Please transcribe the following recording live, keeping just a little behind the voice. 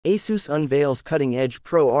Asus unveils cutting-edge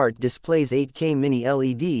ProArt displays 8K mini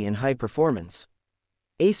LED in high performance.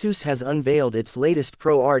 Asus has unveiled its latest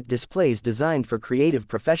ProArt displays designed for creative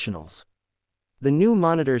professionals. The new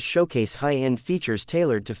monitors showcase high-end features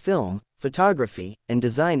tailored to film, photography, and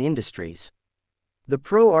design industries. The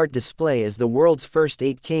ProArt display is the world's first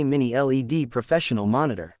 8K mini LED professional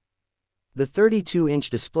monitor. The 32-inch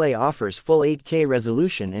display offers full 8K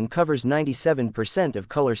resolution and covers 97% of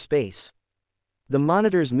color space. The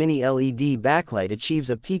monitor's mini LED backlight achieves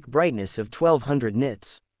a peak brightness of 1200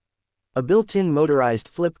 nits. A built-in motorized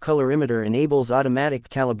flip colorimeter enables automatic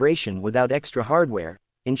calibration without extra hardware,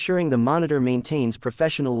 ensuring the monitor maintains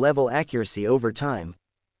professional-level accuracy over time.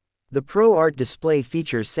 The ProArt display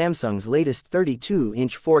features Samsung's latest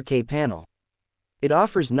 32-inch 4K panel. It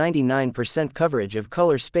offers 99% coverage of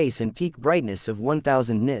color space and peak brightness of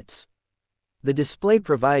 1000 nits. The display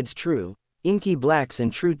provides true, inky blacks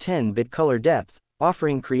and true 10-bit color depth,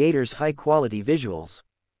 offering creators high-quality visuals.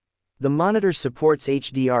 The monitor supports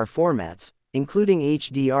HDR formats, including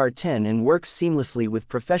HDR10, and works seamlessly with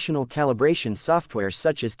professional calibration software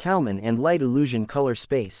such as Kalman and Light Illusion Color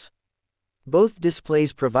Space. Both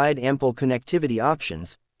displays provide ample connectivity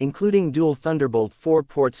options, including dual Thunderbolt 4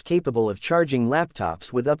 ports capable of charging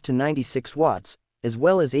laptops with up to 96 watts, as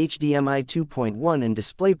well as HDMI 2.1 and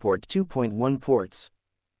DisplayPort 2.1 ports.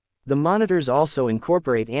 The monitors also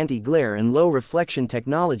incorporate anti-glare and low-reflection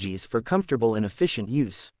technologies for comfortable and efficient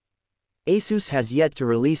use. Asus has yet to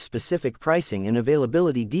release specific pricing and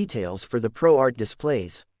availability details for the ProArt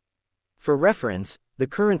displays. For reference, the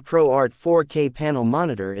current ProArt 4K panel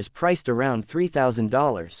monitor is priced around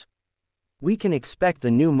 $3,000. We can expect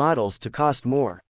the new models to cost more.